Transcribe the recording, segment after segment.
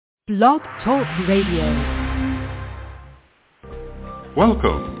Blog Talk Radio.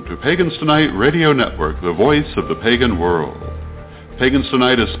 Welcome to Pagans Tonight Radio Network, the voice of the pagan world. Pagans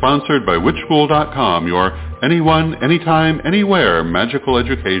Tonight is sponsored by witchschool.com, your anyone, anytime, anywhere magical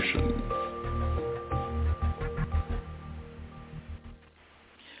education.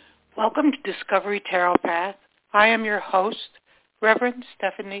 Welcome to Discovery Tarot Path. I am your host, Reverend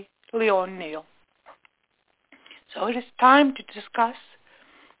Stephanie Leon Neal. So it is time to discuss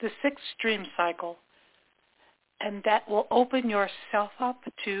the sixth dream cycle, and that will open yourself up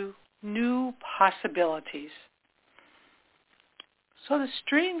to new possibilities. So the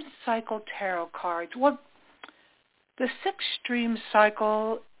stream cycle tarot cards, the sixth stream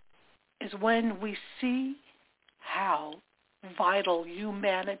cycle is when we see how vital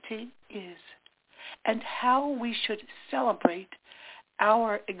humanity is and how we should celebrate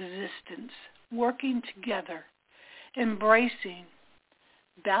our existence, working together, embracing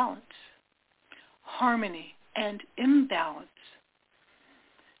balance, harmony, and imbalance.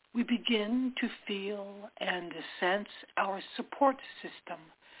 We begin to feel and sense our support system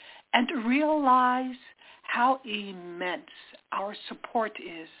and realize how immense our support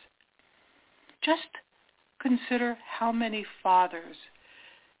is. Just consider how many fathers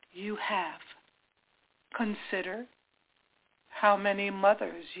you have. Consider how many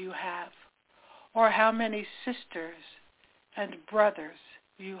mothers you have, or how many sisters and brothers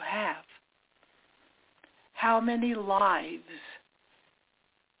you have. How many lives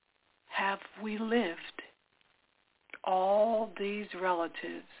have we lived? All these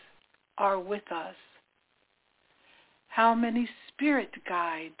relatives are with us. How many spirit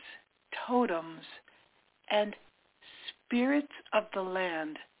guides, totems, and spirits of the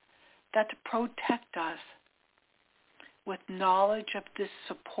land that protect us. With knowledge of this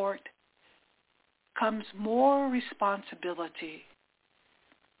support comes more responsibility,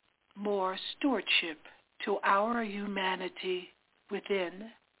 more stewardship to our humanity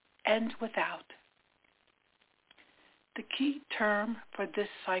within and without. The key term for this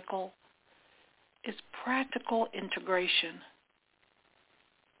cycle is practical integration.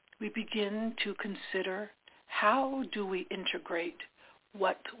 We begin to consider how do we integrate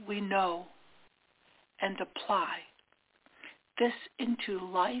what we know and apply this into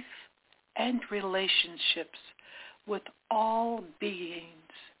life and relationships with all beings,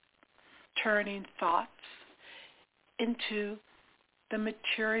 turning thoughts into the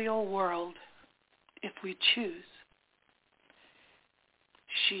material world if we choose.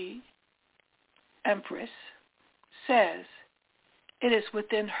 She, Empress, says it is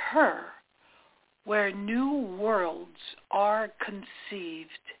within her where new worlds are conceived,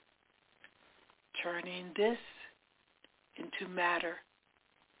 turning this into matter.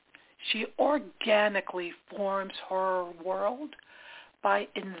 She organically forms her world by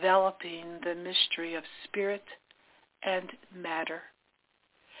enveloping the mystery of spirit and matter.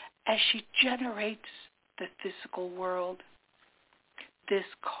 As she generates the physical world, this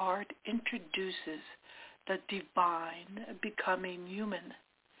card introduces the divine becoming human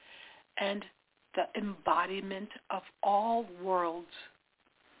and the embodiment of all worlds.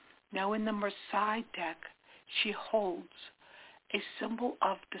 Now in the Marseille deck, she holds a symbol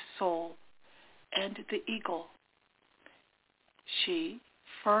of the soul and the eagle. She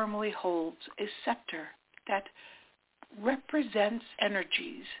firmly holds a scepter that represents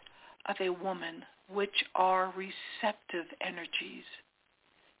energies of a woman, which are receptive energies,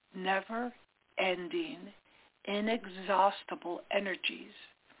 never-ending, inexhaustible energies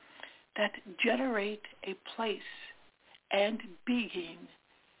that generate a place and being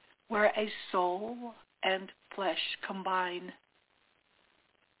where a soul and flesh combine,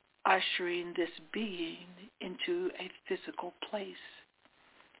 ushering this being into a physical place.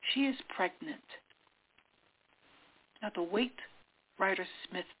 She is pregnant. Now the Waite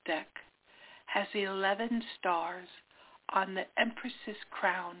Rider-Smith deck has 11 stars on the Empress's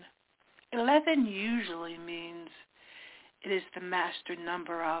crown. 11 usually means it is the master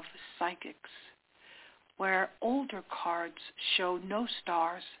number of psychics, where older cards show no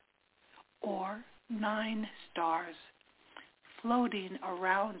stars or 9 stars floating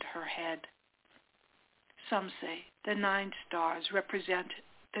around her head. Some say the 9 stars represent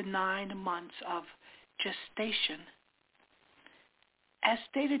the 9 months of gestation. As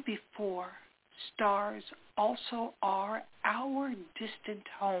stated before, stars also are our distant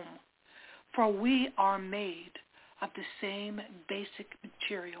home, for we are made of the same basic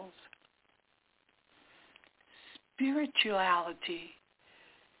materials. Spirituality,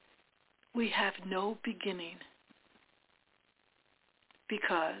 we have no beginning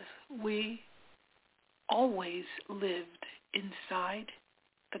because we always lived inside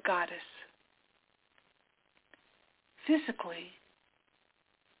the goddess. Physically,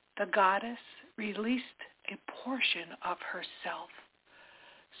 the goddess released a portion of herself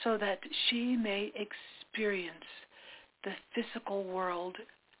so that she may experience the physical world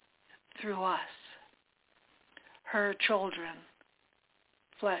through us, her children,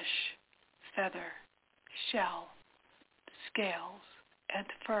 flesh, feather, shell, scales, and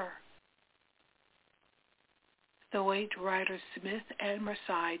fur. The Waite Rider Smith and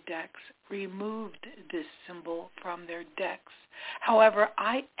Marseille decks removed this symbol from their decks. However,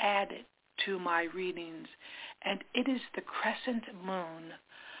 I add it to my readings, and it is the crescent moon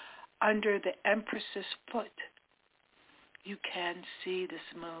under the Empress's foot. You can see this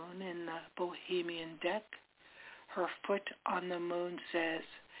moon in the Bohemian deck. Her foot on the moon says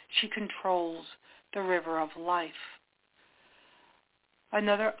she controls the river of life.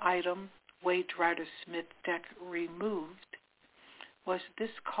 Another item Waite Rider Smith deck removed was in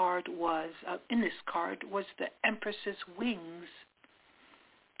this card was the Empress's wings,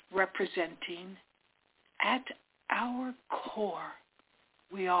 representing at our core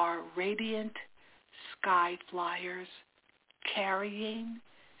we are radiant sky flyers carrying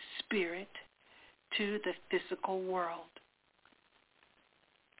spirit to the physical world.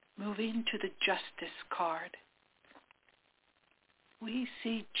 Moving to the Justice card, we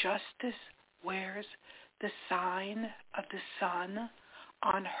see Justice wears the sign of the sun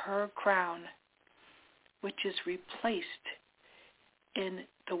on her crown, which is replaced in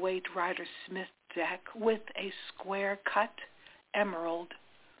the Waite Rider Smith deck with a square-cut emerald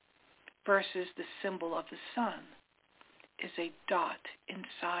versus the symbol of the sun is a dot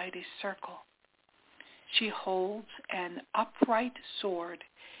inside a circle. She holds an upright sword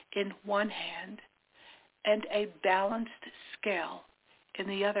in one hand and a balanced scale in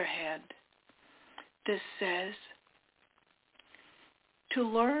the other hand. This says, to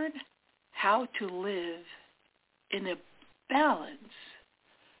learn how to live in a balance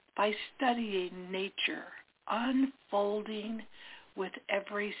by studying nature unfolding with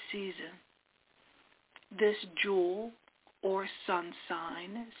every season. This jewel or sun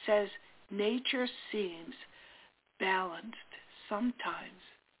sign says nature seems balanced sometimes.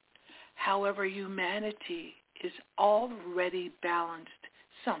 However, humanity is already balanced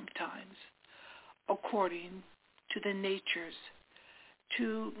sometimes according to nature's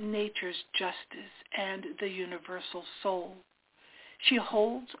justice and the universal soul. She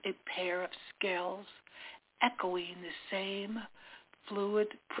holds a pair of scales echoing the same fluid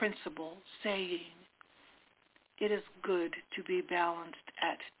principle, saying, it is good to be balanced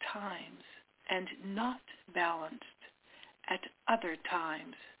at times and not balanced at other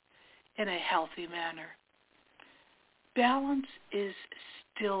times in a healthy manner. Balance is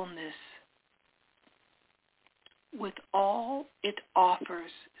stillness with all it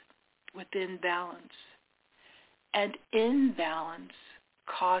offers within balance, and imbalance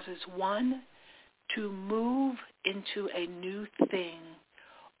causes one to move into a new thing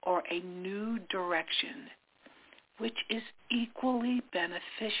or a new direction, which is equally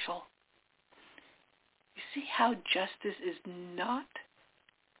beneficial. You see how justice is not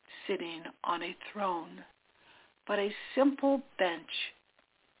sitting on a throne, but a simple bench.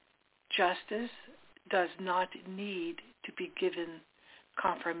 Justice does not need to be given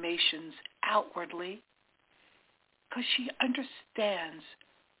confirmations outwardly because she understands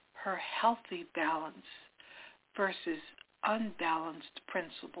her healthy balance versus unbalanced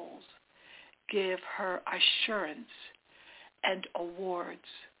principles give her assurance and awards.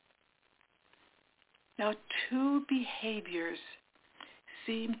 Now, two behaviors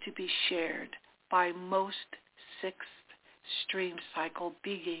seem to be shared by most sixth stream cycle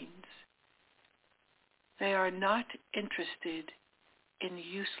beings. They are not interested in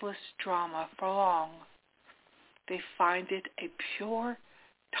useless drama for long. They find it a pure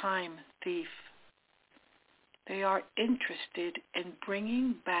time thief. They are interested in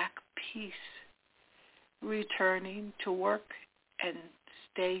bringing back peace, returning to work and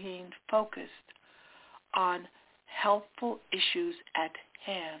staying focused on helpful issues at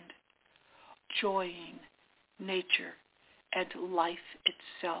hand, enjoying nature and life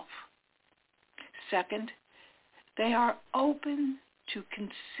itself. Second, they are open to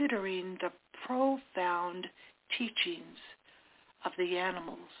considering the profound teachings of the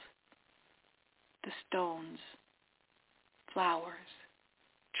animals, the stones, flowers,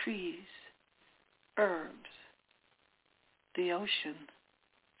 trees, herbs, the ocean,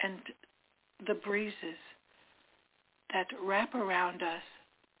 and the breezes that wrap around us.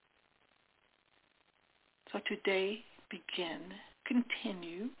 So today,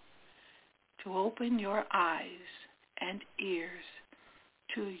 continue to open your eyes and ears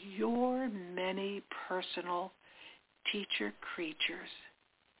to your many personal teacher creatures.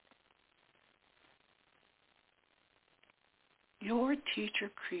 Your teacher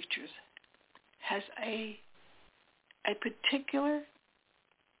creatures has a particular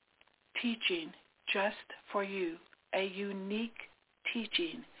teaching just for you, a unique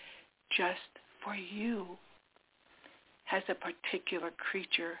teaching just for you, has a particular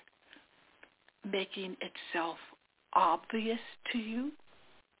creature making itself obvious to you.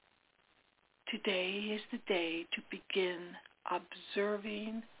 Today is the day to begin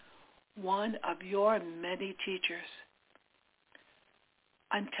observing one of your many teachers.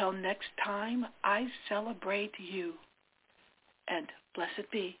 Until next time, I celebrate you, and blessed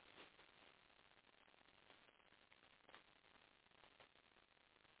be.